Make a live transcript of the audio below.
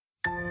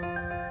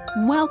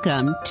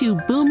Welcome to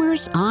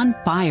Boomers on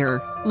Fire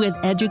with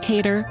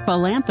educator,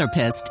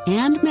 philanthropist,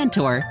 and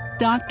mentor,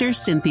 Dr.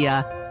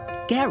 Cynthia.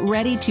 Get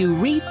ready to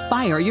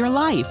refire your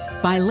life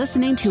by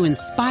listening to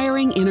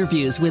inspiring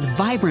interviews with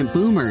vibrant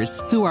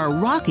boomers who are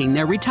rocking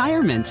their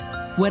retirement.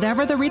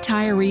 Whatever the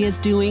retiree is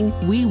doing,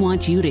 we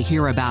want you to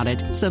hear about it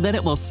so that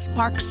it will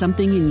spark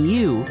something in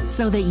you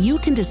so that you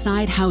can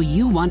decide how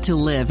you want to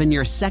live in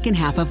your second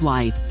half of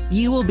life.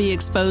 You will be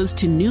exposed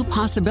to new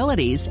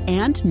possibilities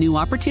and new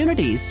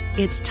opportunities.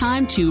 It's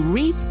time to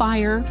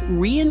refire,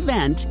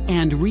 reinvent,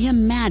 and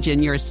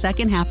reimagine your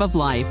second half of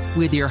life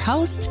with your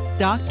host,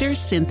 Dr.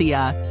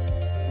 Cynthia.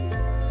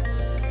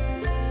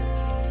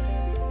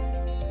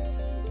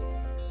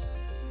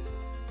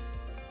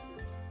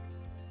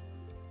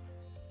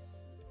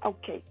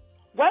 Okay.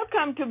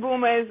 Welcome to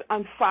Boomers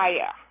on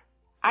Fire.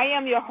 I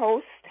am your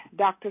host,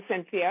 Dr.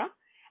 Cynthia,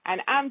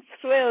 and I'm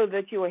thrilled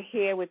that you are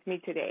here with me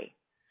today.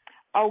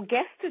 Our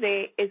guest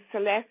today is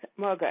Celeste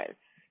Mergers.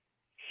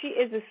 She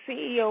is the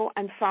CEO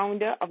and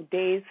founder of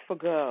Days for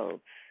Girls.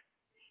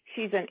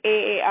 She's an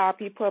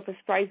AARP Purpose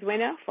Prize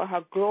winner for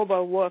her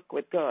global work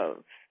with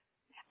girls.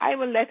 I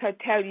will let her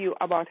tell you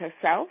about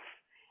herself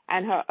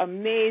and her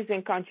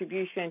amazing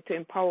contribution to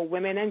empower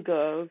women and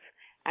girls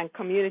and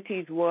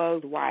communities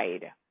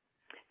worldwide.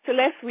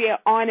 Celeste, we are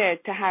honored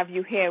to have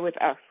you here with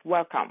us.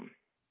 Welcome.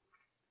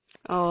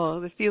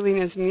 Oh, the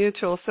feeling is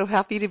mutual. So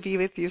happy to be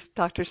with you,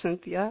 Dr.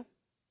 Cynthia.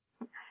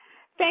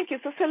 Thank you.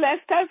 So,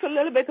 Celeste, tell us a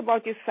little bit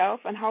about yourself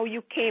and how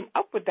you came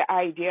up with the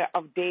idea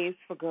of Days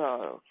for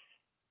Girls.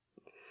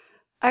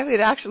 I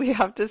would actually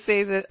have to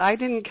say that I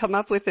didn't come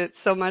up with it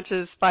so much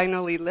as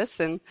finally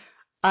listen.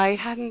 I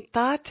hadn't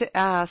thought to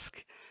ask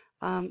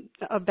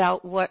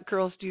about what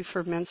girls do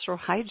for menstrual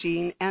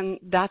hygiene, and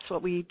that's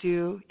what we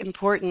do,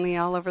 importantly,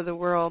 all over the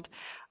world.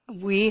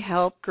 We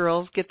help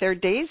girls get their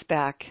days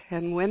back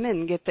and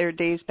women get their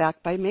days back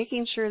by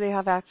making sure they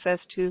have access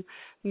to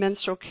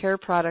menstrual care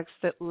products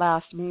that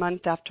last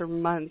month after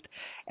month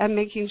and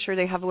making sure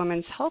they have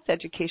women's health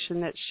education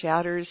that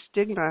shatters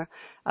stigma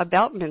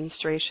about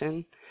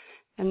menstruation.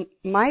 And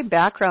my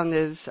background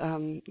is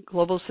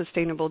global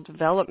sustainable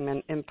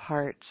development in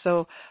part,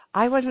 so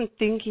I wasn't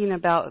thinking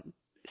about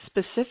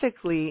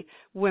specifically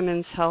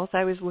women's health.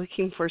 I was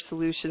looking for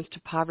solutions to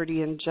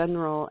poverty in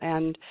general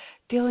and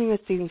dealing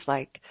with things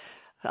like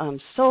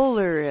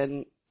solar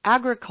and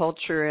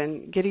agriculture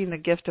and getting the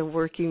gift of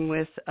working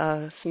with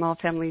a small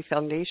family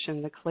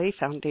foundation, the Clay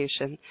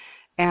Foundation.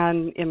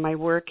 And in my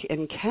work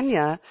in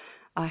Kenya,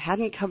 I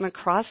hadn't come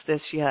across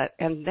this yet.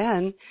 And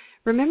then,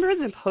 remember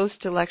the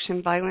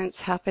post-election violence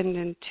happened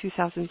in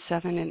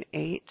 2007 and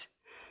 2008?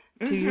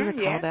 Do you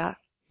recall that?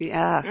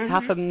 Yeah,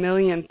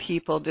 500,000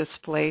 people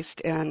displaced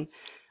and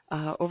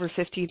over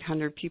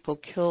 1,500 people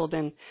killed.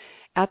 And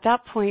at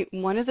that point,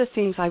 one of the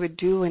things I would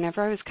do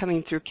whenever I was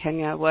coming through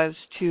Kenya was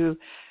to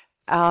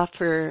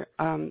offer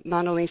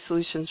not only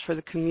solutions for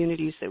the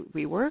communities that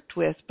we worked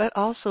with, but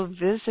also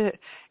visit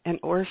an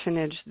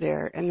orphanage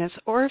there. And this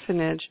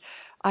orphanage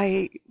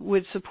I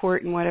would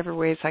support in whatever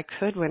ways I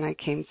could when I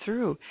came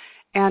through.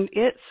 And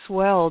it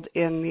swelled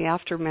in the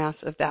aftermath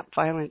of that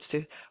violence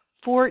to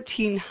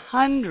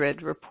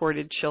 1,400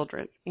 reported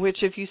children,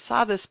 which if you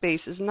saw the space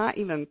is not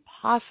even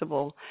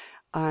possible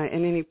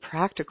in any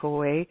practical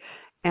way.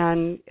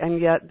 And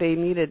yet they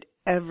needed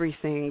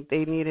everything.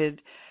 They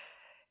needed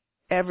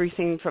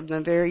everything from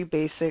the very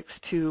basics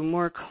to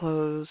more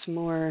clothes,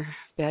 more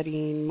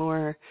bedding,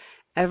 more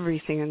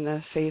everything in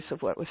the face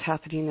of what was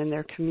happening in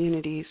their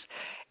communities.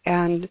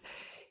 And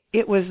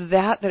it was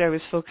that I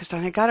was focused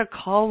on. I got a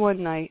call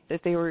one night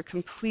that they were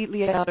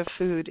completely out of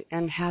food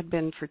and had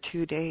been for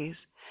 2 days.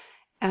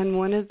 And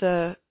one of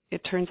the, it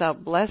turns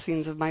out,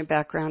 blessings of my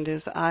background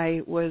is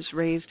I was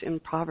raised in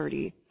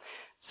poverty.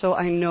 So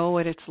I know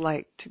what it's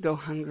like to go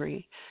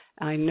hungry.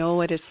 I know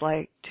what it's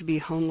like to be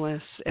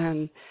homeless.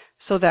 And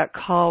so that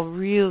call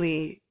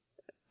really,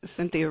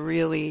 Cynthia,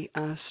 really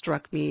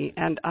struck me.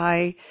 And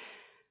I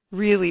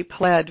really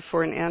pled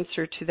for an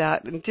answer to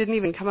that and didn't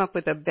even come up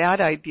with a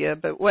bad idea.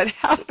 But what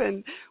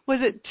happened was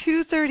at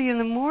 2:30 in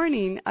the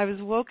morning, I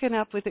was woken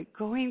up with it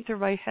going through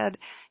my head.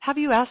 Have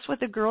you asked what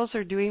the girls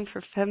are doing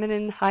for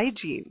feminine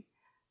hygiene?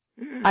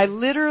 I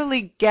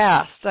literally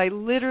gasped. I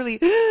literally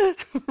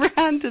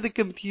ran to the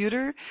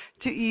computer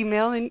to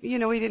email. And, you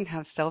know, we didn't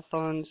have cell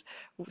phones,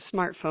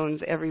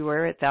 smartphones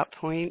everywhere at that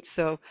point.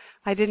 So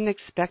I didn't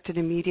expect an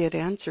immediate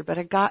answer, but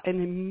I got an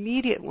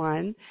immediate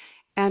one.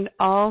 And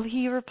all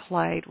he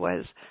replied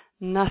was,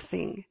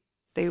 nothing.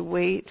 They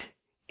wait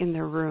in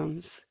their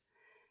rooms.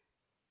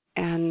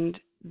 And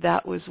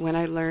that was when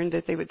I learned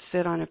that they would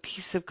sit on a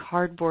piece of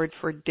cardboard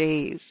for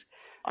days.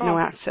 No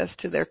access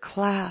to their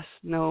class,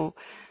 no.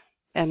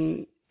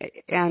 And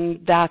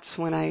that's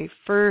when I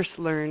first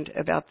learned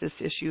about this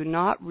issue,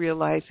 not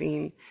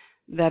realizing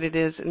that it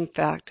is, in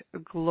fact, a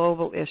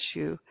global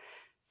issue.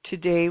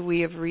 Today we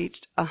have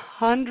reached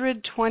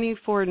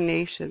 124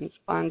 nations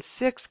on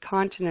 6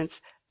 continents.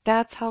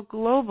 That's how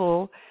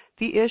global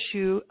the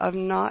issue of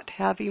not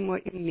having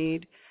what you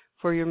need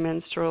for your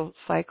menstrual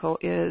cycle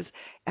is.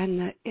 And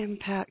the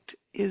impact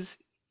is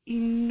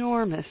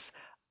enormous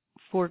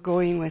for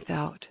going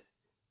without.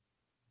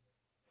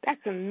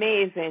 That's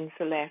amazing,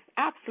 Celeste.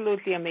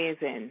 Absolutely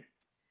amazing.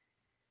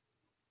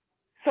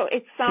 So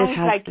it sounds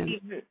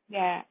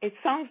it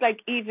sounds like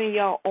even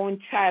your own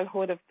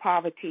childhood of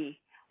poverty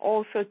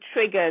also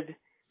triggered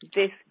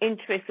this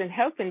interest in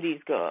helping these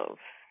girls.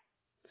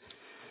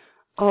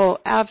 Oh,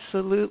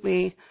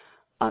 absolutely.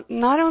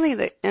 Not only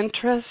the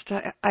interest,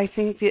 I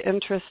think the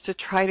interest to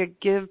try to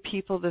give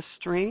people the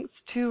strength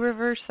to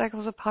reverse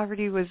cycles of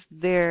poverty was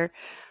there.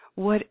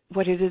 What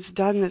it has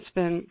done that's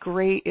been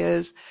great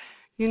is,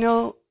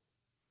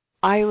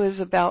 I was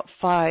about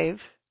 5,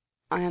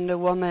 and a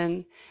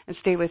woman, and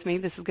stay with me,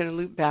 this is going to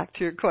loop back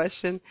to your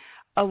question.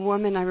 A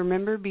woman, I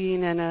remember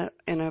being in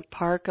a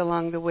park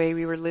along the way.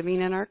 We were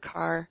living in our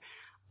car.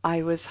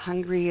 I was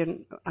hungry,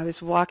 and I was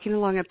walking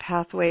along a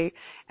pathway,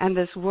 and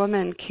this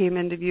woman came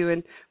into view.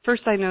 And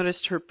first I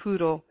noticed her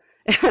poodle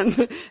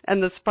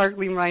and the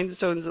sparkling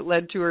rhinestones that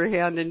led to her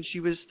hand, and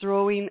she was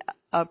throwing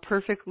a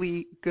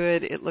perfectly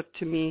good, it looked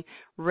to me,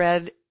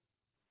 red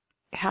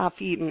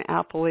half-eaten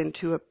apple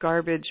into a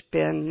garbage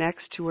bin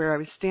next to where I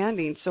was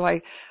standing. So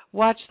I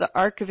watched the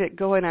arc of it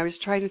go, and I was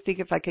trying to think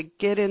if I could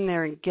get in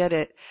there and get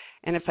it,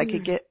 and if I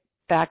could get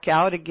back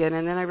out again.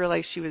 And then I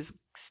realized she was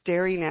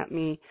staring at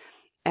me,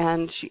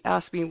 and she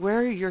asked me, "Where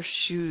are your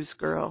shoes,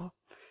 girl?"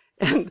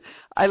 And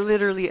I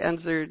literally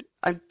answered,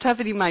 "I'm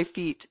toughening my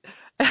feet."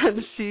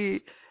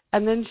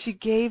 And then she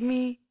gave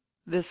me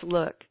this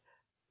look.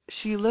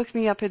 She looked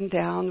me up and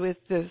down with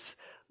this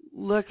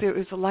look that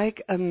was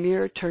like a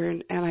mirror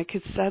turn, and I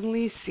could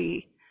suddenly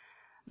see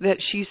that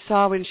she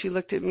saw when she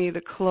looked at me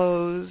the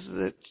clothes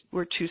that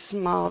were too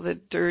small, the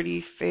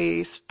dirty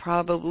face,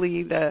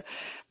 probably the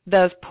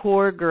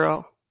poor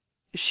girl.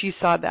 She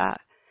saw that.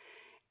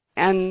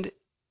 And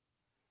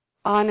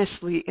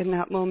honestly, in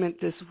that moment,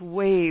 this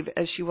wave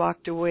as she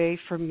walked away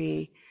from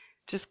me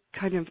just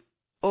kind of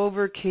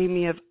overcame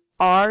me of,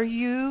 are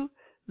you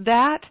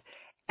that?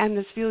 And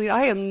this feeling,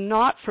 I am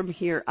not from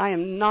here. I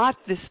am not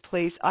this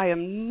place. I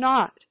am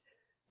not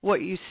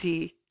what you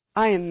see.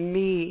 I am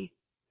me.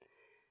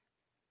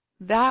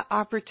 That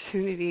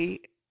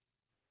opportunity,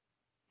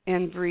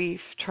 in brief,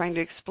 trying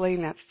to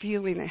explain that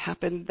feeling that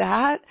happened,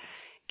 that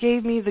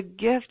gave me the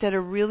gift at a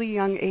really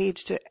young age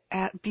to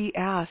be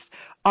asked,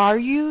 are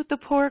you the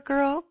poor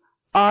girl?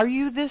 Are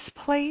you this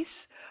place?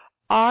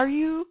 Are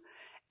you?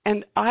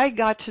 And I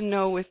got to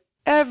know with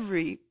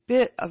every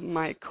bit of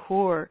my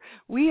core,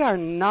 we are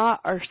not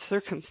our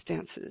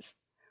circumstances.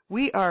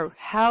 We are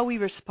how we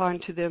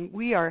respond to them.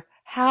 We are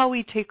how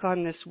we take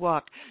on this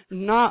walk,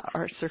 not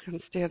our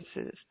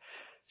circumstances.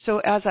 So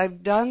as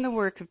I've done the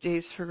work of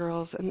Days for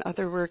Girls and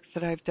other work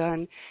that I've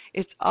done,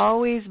 it's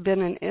always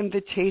been an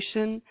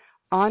invitation,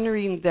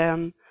 honoring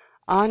them,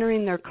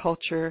 honoring their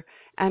culture,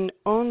 and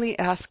only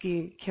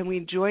asking, can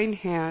we join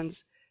hands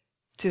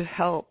to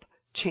help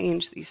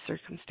change these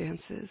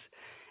circumstances?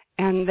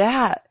 And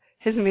that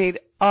has made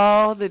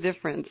all the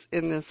difference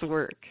in this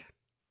work.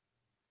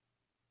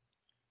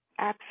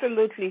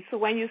 Absolutely. So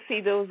when you see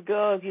those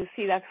girls, you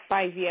see that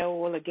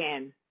 5-year-old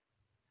again.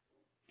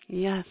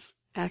 Yes,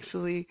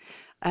 actually.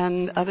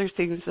 And other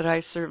things that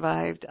I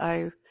survived.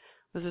 I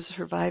was a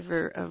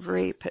survivor of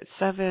rape at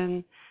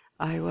 7.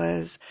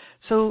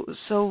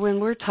 So when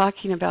we're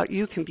talking about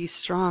you can be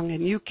strong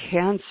and you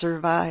can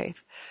survive,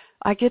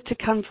 I get to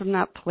come from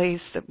that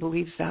place that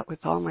believes that with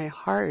all my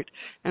heart.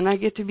 And I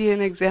get to be an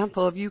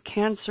example of you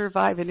can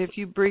survive. And if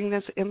you bring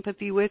this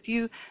empathy with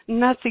you,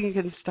 nothing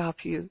can stop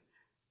you.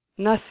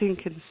 Nothing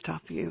can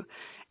stop you.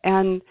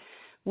 And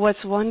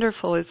what's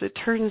wonderful is it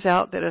turns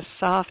out that a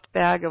soft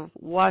bag of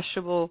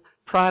washable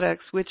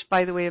products, which,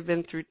 by the way, have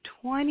been through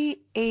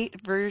 28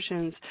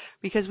 versions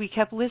because we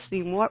kept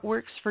listening. What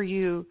works for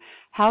you?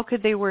 How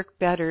could they work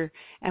better?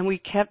 And we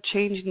kept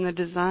changing the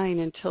design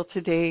until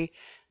today,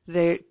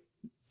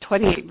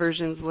 28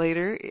 versions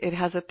later, it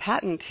has a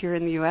patent here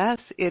in the U.S.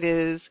 It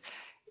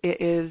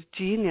is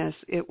genius.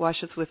 It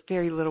washes with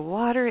very little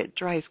water. It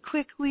dries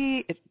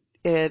quickly. It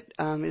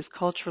is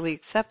culturally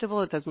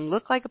acceptable. It doesn't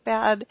look like a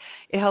pad.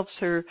 It helps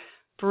her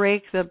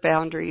break the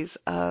boundaries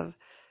of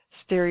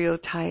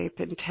stereotype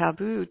and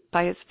taboo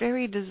by its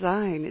very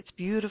design. It's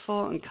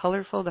beautiful and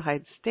colorful to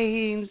hide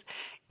stains.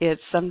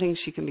 It's something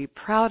she can be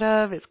proud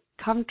of. It's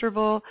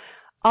comfortable.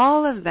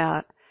 All of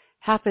that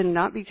happened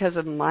not because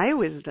of my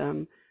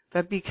wisdom,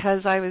 but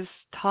because I was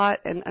taught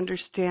and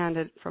understand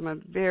it from a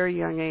very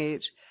young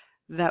age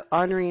that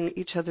honoring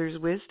each other's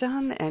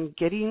wisdom and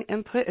getting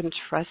input and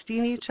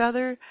trusting each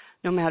other,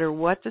 no matter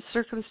what the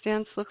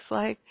circumstance looks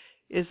like,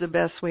 is the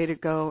best way to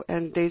go.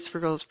 And Days for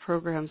Girls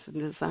programs and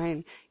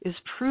design is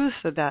proof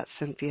of that,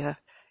 Cynthia.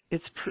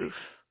 It's proof.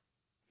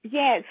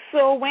 Yes.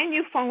 So when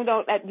you found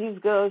out that these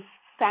girls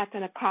sat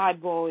in a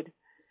cardboard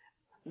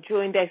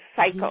during their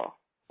cycle,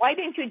 why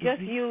didn't you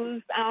just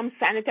use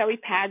sanitary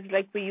pads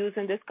like we use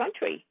in this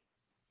country?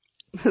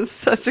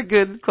 Such a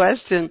good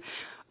question.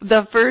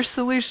 The first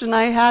solution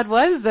I had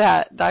was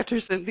that, Dr.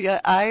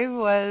 Cynthia.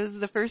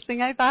 The first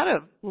thing I thought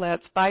of.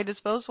 Let's buy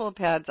disposable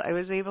pads. I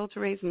was able to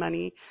raise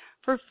money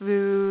for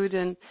food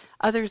and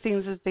other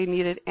things that they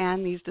needed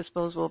and these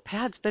disposable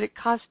pads. But it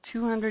cost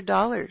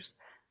 $200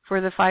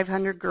 for the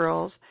 500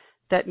 girls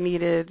that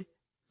needed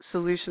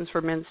solutions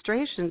for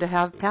menstruation to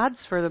have pads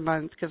for the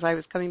month, because I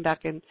was coming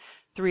back in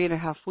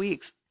 3.5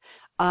 weeks.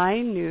 I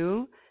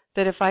knew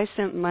that if I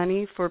sent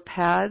money for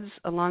pads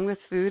along with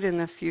food in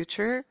the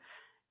future,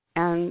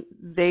 and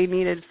they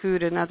needed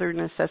food and other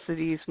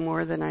necessities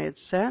more than I had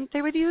sent,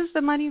 they would use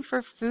the money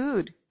for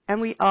food. And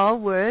we all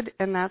would,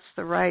 and that's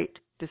the right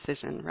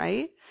decision,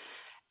 right?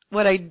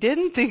 What I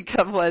didn't think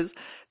of was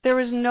there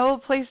was no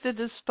place to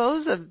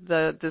dispose of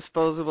the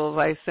disposables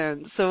I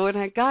sent. So when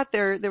I got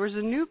there, there was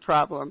a new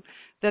problem,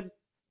 that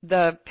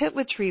the pit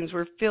latrines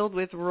were filled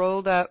with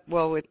rolled up,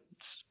 with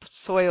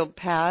soiled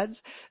pads.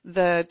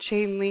 The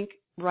chain link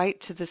right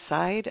to the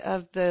side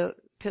of the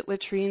pit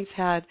latrines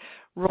had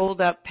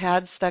rolled up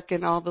pads stuck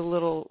in all the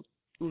little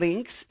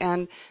links,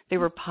 and they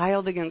were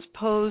piled against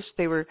posts.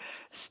 They were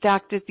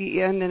stacked at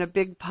the end in a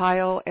big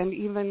pile, and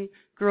even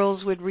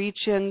girls would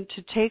reach in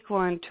to take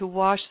one to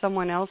wash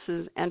someone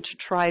else's and to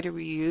try to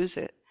reuse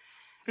it.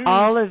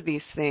 All of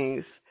these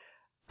things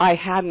I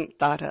hadn't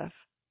thought of.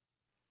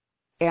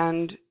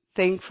 And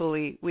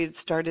thankfully, we had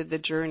started the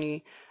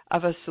journey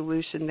of a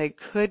solution they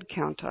could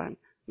count on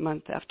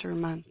month after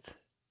month.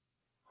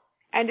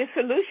 And the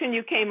solution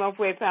you came up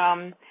with,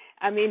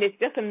 it's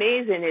just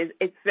amazing.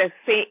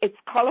 It's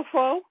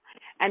colorful,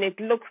 and it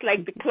looks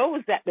like the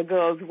clothes that the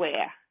girls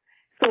wear.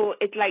 So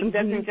it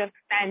doesn't just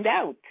stand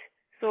out.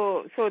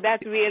 So that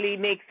really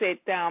makes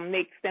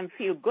them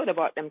feel good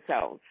about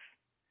themselves.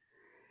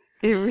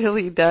 It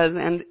really does,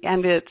 and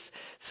it's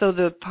so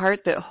the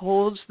part that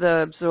holds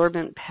the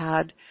absorbent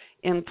pad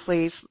in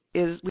place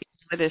is, we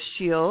call it a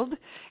shield,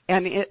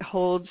 and it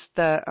holds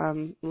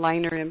the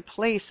liner in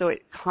place, so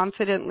it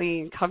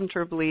confidently and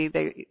comfortably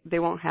they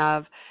won't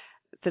have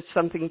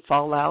something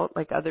fall out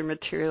like other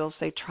materials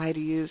they try to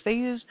use. They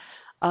use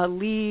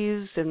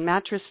leaves and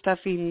mattress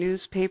stuffing,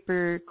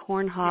 newspaper,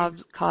 corn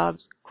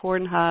cobs,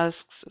 corn husks,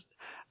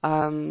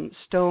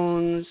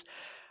 stones,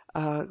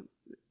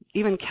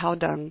 even cow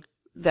dung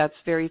that's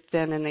very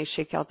thin, and they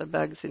shake out the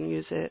bugs and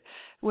use it.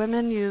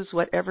 Women use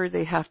whatever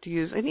they have to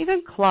use, and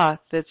even cloth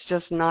that's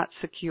just not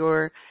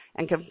secure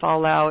and can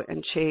fall out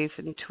and chafe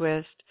and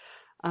twist.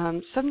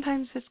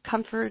 Sometimes it's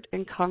comfort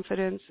and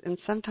confidence, and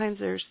sometimes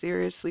they're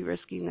seriously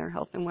risking their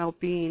health and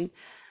well-being.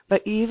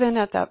 But even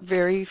at that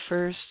very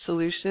first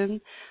solution,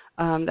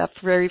 that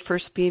very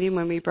first meeting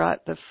when we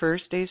brought the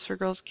first Days for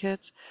Girls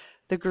kits,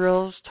 the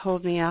girls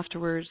told me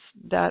afterwards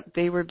that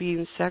they were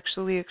being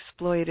sexually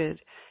exploited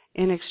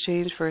in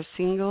exchange for a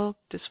single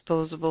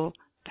disposable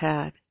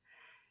pad.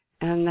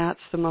 And that's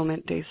the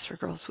moment Days for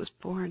Girls was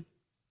born.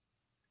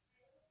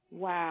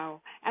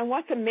 Wow. And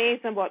what's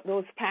amazing about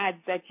those pads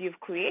that you've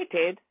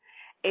created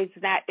is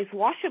that it's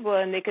washable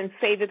and they can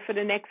save it for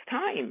the next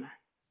time.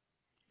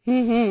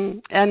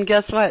 And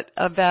guess what?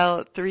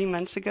 About 3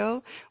 months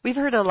ago, we've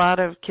heard a lot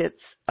of kits.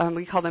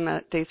 We call them a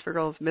Days for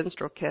Girls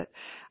menstrual kit.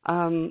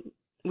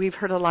 We've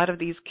heard a lot of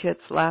these kits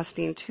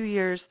lasting 2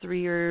 years,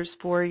 3 years,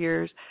 4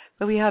 years.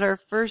 But we had our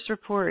first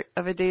report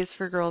of a Days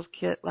for Girls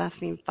kit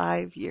lasting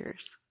 5 years.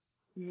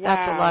 Wow.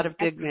 That's a lot of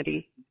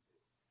dignity.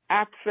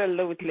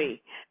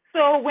 Absolutely.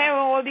 So where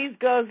are all these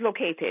girls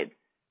located?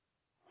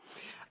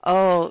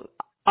 Oh,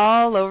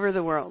 all over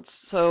the world.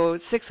 So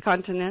 6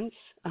 continents,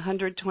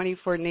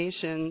 124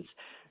 nations.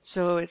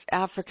 So it's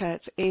Africa,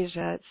 it's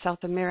Asia, it's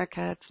South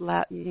America, it's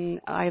Latin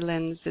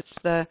islands,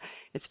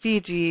 it's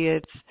Fiji,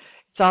 it's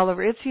all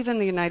over. It's even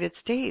the United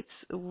States.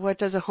 What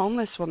does a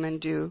homeless woman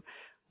do?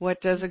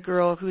 What does a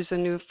girl who's a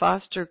new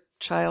foster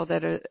child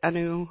at a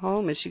new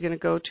home? Is she going to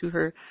go to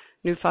her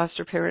new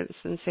foster parents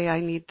and say,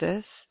 I need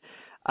this?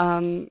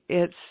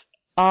 It's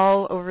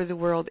all over the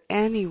world,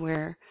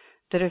 anywhere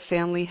that a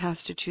family has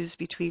to choose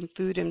between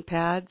food and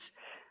pads,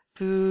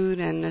 food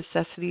and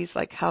necessities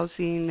like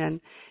housing, and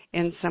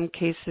in some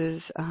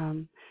cases,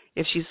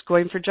 if she's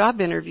going for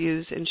job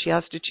interviews and she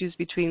has to choose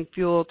between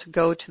fuel to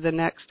go to the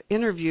next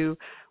interview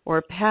or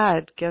a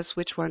pad, guess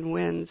which one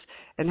wins,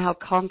 and how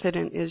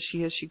confident is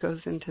she as she goes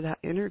into that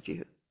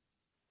interview.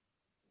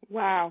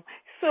 Wow.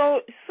 So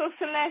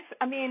Celeste,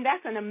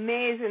 that's an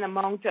amazing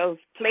amount of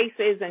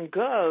places and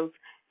girls.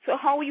 So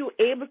how are you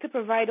able to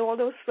provide all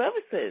those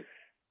services?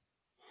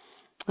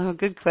 Oh,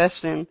 good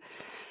question.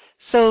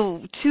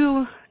 So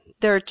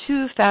there are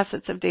 2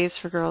 facets of Days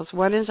for Girls.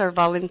 One is our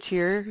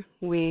volunteer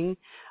wing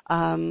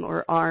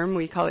or arm.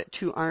 We call it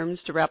 2 arms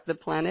to wrap the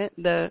planet.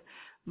 The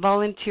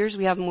volunteers,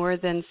 we have more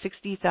than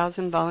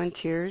 60,000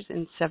 volunteers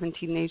in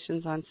 17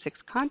 nations on 6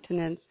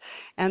 continents.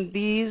 And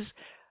these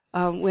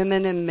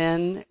women and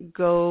men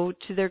go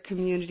to their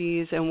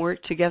communities and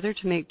work together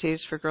to make Days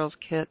for Girls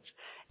kits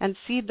and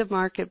seed the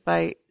market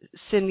by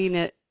sending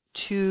it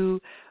through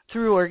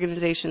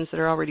organizations that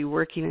are already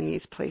working in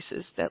these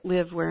places that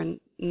live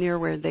near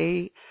where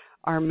they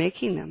are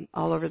making them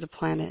all over the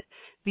planet.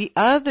 The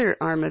other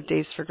arm of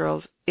Days for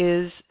Girls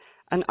is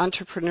an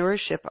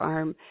entrepreneurship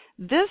arm.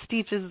 This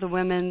teaches the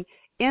women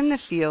in the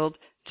field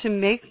to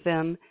make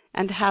them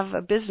and have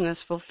a business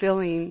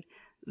fulfilling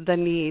the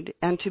need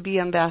and to be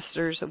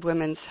ambassadors of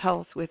women's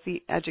health with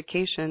the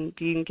education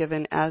being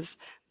given as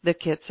the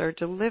kits are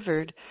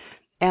delivered.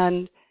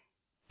 And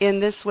in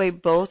this way,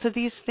 both of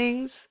these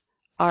things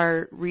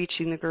are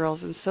reaching the girls.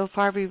 And so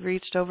far, we've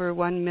reached over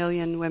 1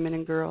 million women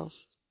and girls.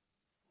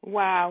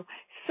 Wow.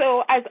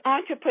 So as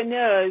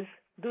entrepreneurs,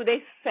 do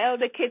they sell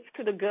the kits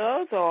to the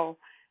girls, or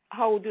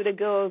how do the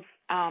girls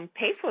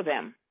pay for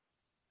them?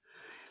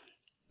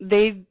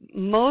 They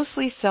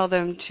mostly sell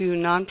them to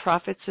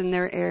nonprofits in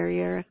their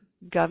area,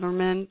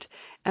 government,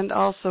 and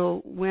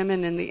also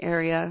women in the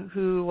area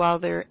who, while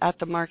they're at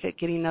the market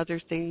getting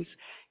other things,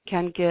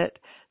 can get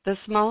the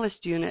smallest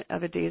unit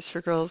of a Days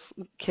for Girls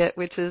kit,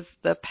 which is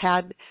the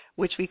pad,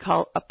 which we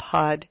call a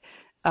pod,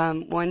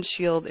 1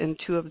 shield and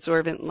 2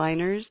 absorbent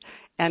liners,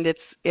 and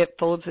it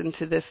folds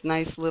into this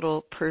nice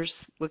little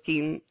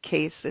purse-looking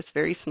case. It's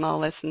very small,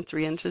 less than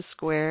 3 inches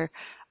square,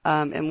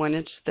 and 1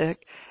 inch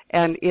thick,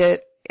 and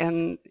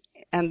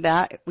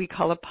that we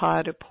call a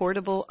pod a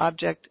portable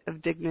object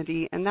of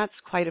dignity, and that's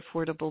quite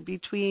affordable,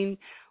 between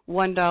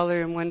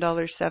 $1 and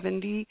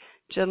 $1.70,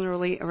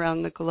 generally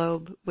around the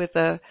globe, with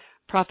a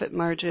profit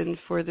margin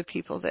for the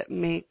people that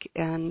make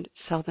and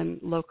sell them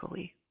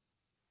locally.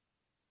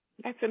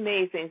 That's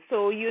amazing.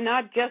 So you're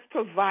not just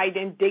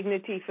providing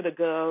dignity for the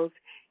girls,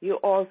 you're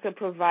also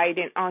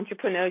providing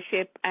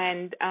entrepreneurship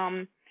and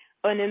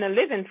earning a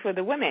living for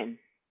the women.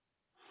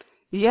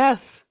 Yes.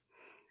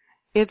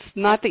 It's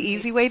not the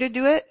easy way to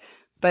do it,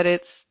 but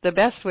it's the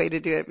best way to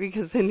do it,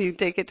 because then you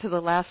take it to the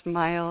last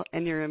mile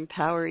and you're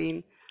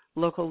empowering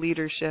local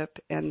leadership,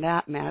 and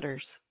that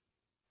matters.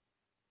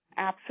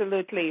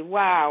 Absolutely.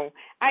 Wow.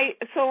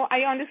 So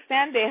I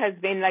understand there has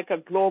been like a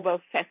global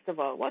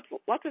festival. What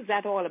was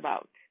that all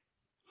about?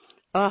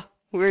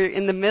 We're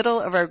in the middle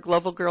of our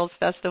Global Girls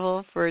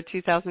Festival for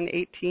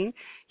 2018.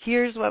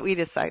 Here's what we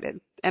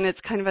decided, and it's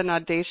kind of an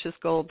audacious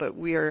goal, but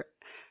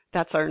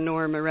that's our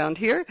norm around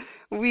here.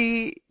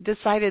 We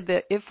decided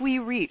that if we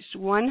reached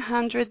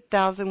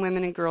 100,000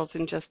 women and girls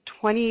in just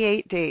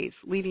 28 days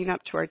leading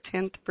up to our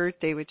 10th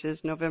birthday, which is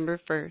November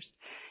 1st,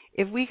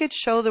 if we could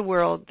show the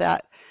world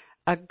that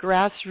a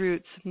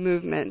grassroots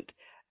movement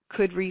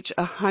could reach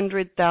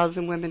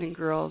 100,000 women and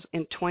girls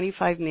in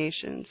 25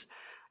 nations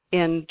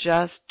in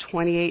just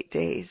 28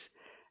 days,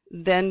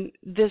 then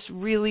this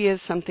really is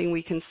something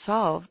we can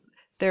solve.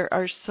 There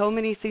are so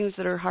many things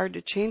that are hard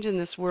to change in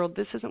this world.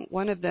 This isn't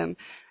one of them.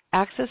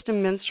 Access to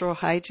menstrual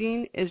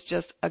hygiene is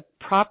just a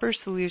proper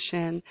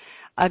solution,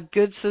 a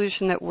good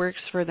solution that works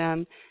for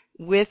them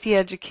with the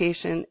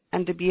education,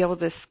 and to be able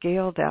to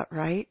scale that,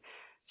 right?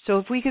 So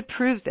if we could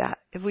prove that,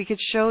 if we could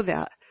show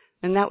that,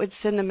 then that would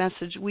send a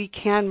message we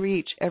can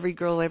reach every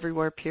girl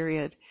everywhere,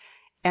 period.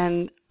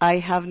 And I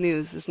have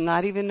news. It's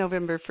not even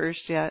November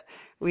 1st yet.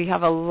 We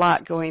have a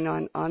lot going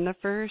on the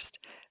 1st,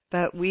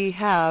 but we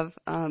have,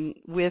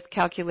 with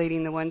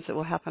calculating the ones that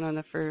will happen on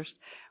the 1st,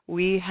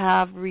 we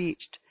have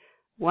reached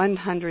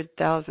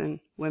 100,000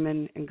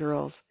 women and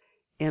girls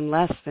in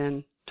less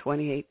than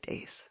 28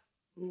 days.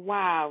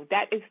 Wow,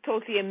 that is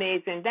totally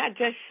amazing. That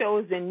just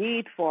shows the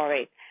need for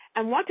it.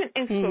 And what an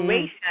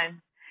inspiration.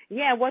 Mm-hmm.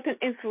 Yeah, what an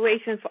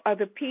inspiration for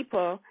other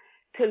people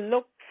to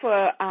look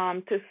for,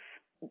 to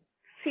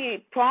see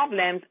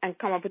problems and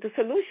come up with a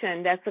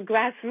solution. That's a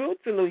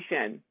grassroots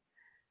solution.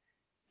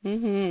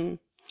 Mhm.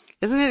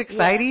 Isn't it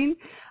exciting?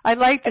 Yeah. I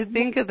like to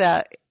think of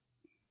that.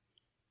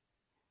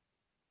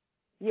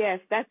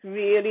 Yes, that's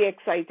really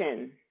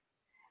exciting.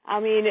 I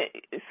mean,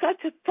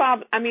 such a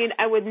problem. I mean,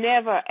 I would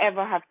never,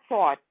 ever have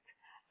thought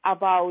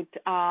about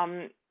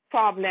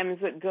problems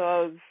with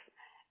girls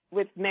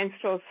with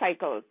menstrual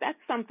cycles. That's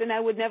something I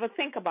would never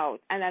think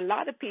about. And a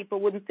lot of people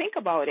wouldn't think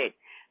about it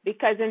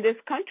because in this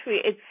country,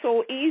 it's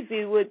so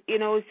easy with,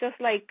 it's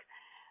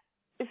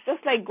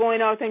just like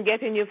going out and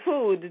getting your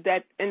food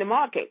that in the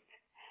market.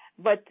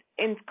 But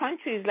in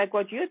countries like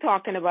what you're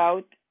talking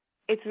about,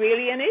 it's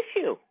really an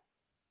issue.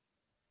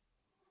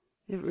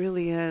 It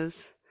really is.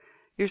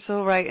 You're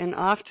so right. And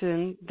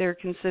often they're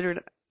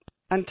considered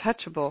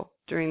untouchable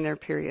during their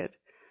period.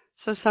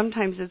 So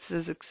sometimes it's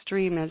as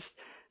extreme as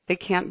they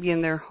can't be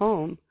in their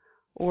home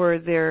or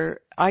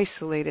they're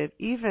isolated,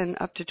 even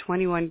up to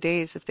 21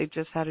 days if they've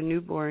just had a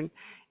newborn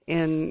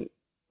in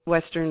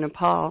Western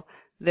Nepal.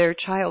 Their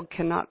child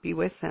cannot be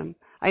with them.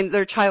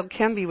 Their child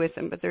can be with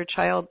them, but their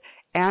child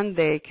and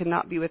they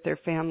cannot be with their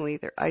family.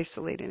 They're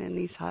isolated in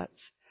these huts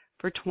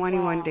for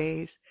 21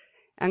 days.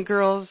 And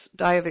girls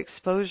die of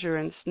exposure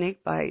and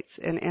snake bites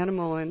and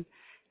animal and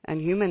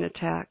human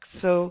attacks.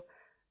 So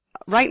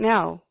right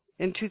now,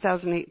 in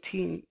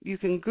 2018, you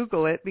can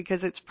Google it because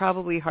it's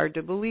probably hard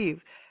to believe,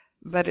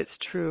 but it's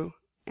true.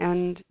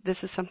 And this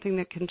is something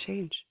that can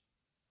change.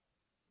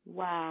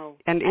 Wow.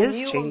 And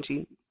is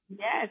changing.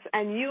 Yes,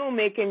 and you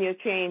making your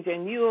change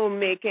and you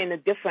making a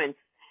difference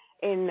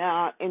in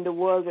the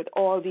world with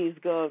all these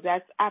girls.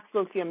 That's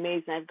absolutely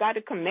amazing. I've got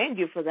to commend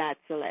you for that,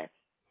 Celeste.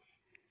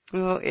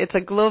 Well, it's a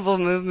global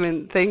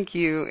movement. Thank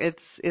you.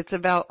 It's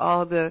about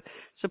all the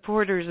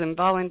supporters and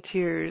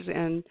volunteers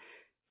and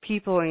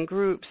people and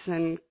groups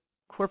and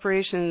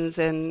corporations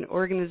and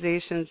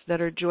organizations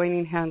that are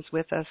joining hands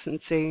with us and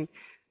saying,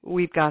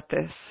 we've got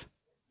this.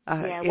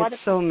 It's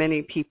so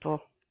many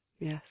people.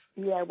 Yes.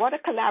 Yeah, what a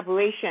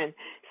collaboration.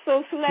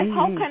 So, Celeste,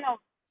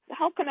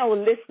 how can our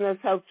listeners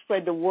help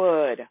spread the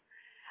word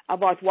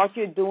about what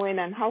you're doing,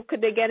 and how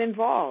could they get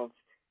involved?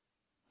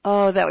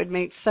 Oh, that would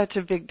make such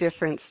a big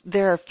difference.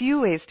 There are a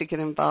few ways to get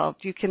involved.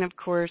 You can, of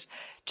course,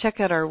 check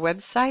out our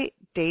website,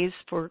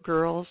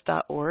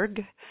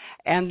 daysforgirls.org,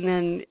 and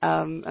then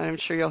I'm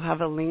sure you'll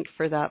have a link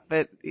for that,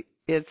 but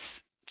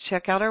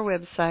check out our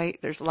website.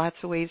 There's lots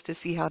of ways to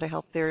see how to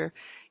help there.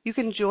 You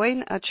can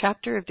join a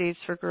chapter of Days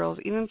for Girls,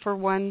 even for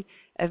one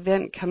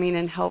event, coming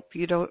and help.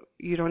 You don't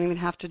even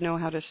have to know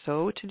how to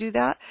sew to do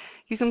that.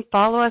 You can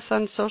follow us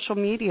on social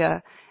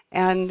media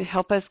and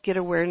help us get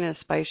awareness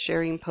by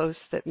sharing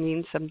posts that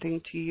mean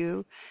something to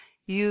you.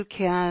 You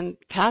can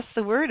pass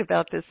the word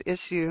about this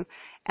issue,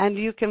 and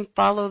you can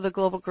follow the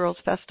Global Girls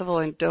Festival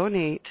and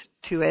donate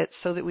to it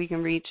so that we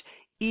can reach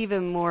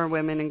even more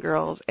women and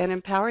girls and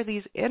empower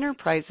these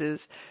enterprises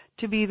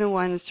to be the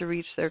ones to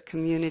reach their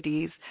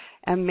communities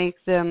and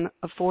make them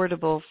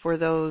affordable for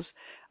those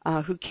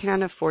who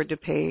can't afford to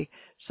pay,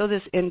 so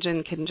this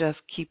engine can just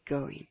keep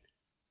going.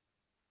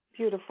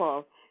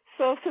 Beautiful.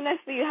 So,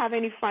 Celeste, do you have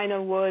any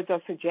final words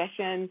or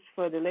suggestions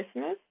for the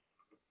listeners?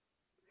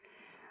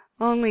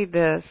 Only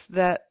this,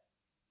 that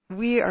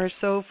we are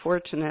so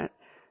fortunate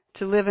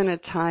to live in a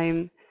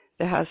time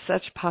that has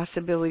such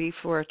possibility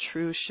for a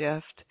true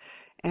shift.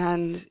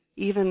 And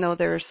even though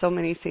there are so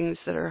many things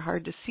that are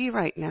hard to see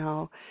right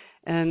now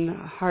and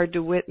hard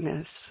to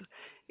witness,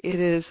 it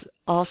is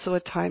also a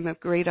time of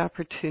great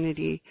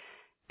opportunity,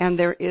 and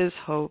there is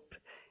hope.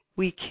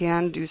 We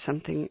can do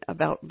something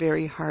about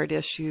very hard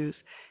issues,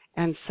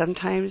 and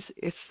sometimes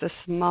it's the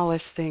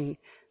smallest thing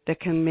that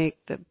can make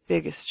the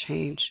biggest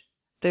change.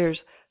 There's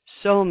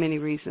so many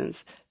reasons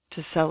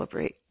to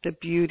celebrate the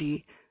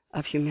beauty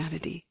of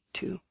humanity,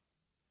 too.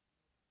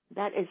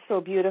 That is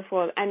so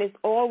beautiful, and it's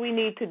all we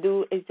need to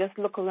do is just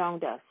look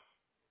around us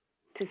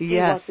to see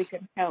what we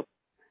can help,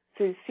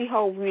 to see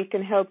how we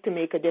can help to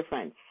make a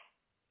difference.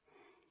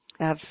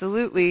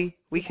 Absolutely.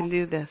 We can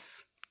do this.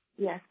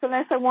 Yes.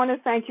 Celeste, I want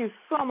to thank you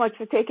so much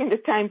for taking the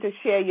time to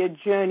share your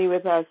journey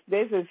with us.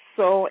 This is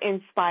so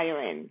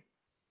inspiring.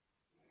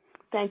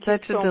 Thank you so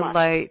much. Such a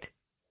delight.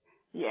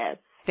 Yes.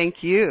 Thank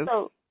you.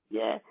 So,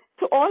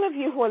 to all of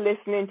you who are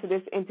listening to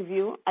this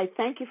interview, I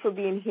thank you for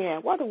being here.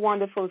 What a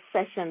wonderful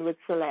session with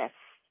Celeste.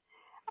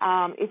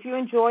 If you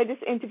enjoyed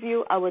this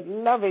interview, I would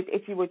love it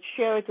if you would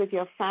share it with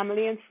your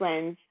family and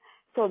friends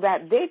so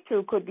that they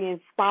too could be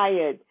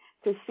inspired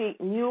to seek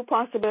new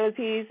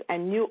possibilities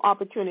and new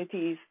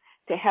opportunities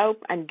to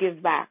help and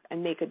give back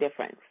and make a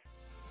difference.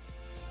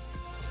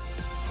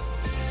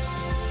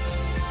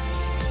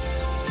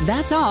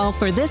 That's all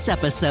for this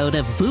episode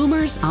of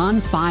Boomers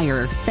on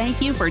Fire.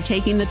 Thank you for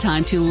taking the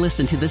time to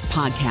listen to this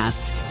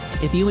podcast.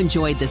 If you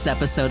enjoyed this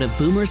episode of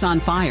Boomers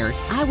on Fire,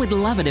 I would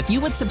love it if you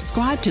would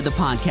subscribe to the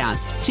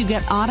podcast to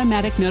get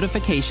automatic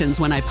notifications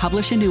when I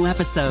publish a new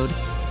episode.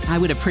 I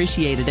would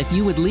appreciate it if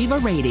you would leave a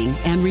rating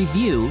and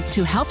review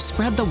to help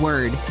spread the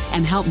word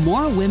and help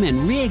more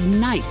women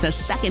reignite the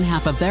second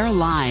half of their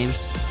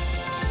lives.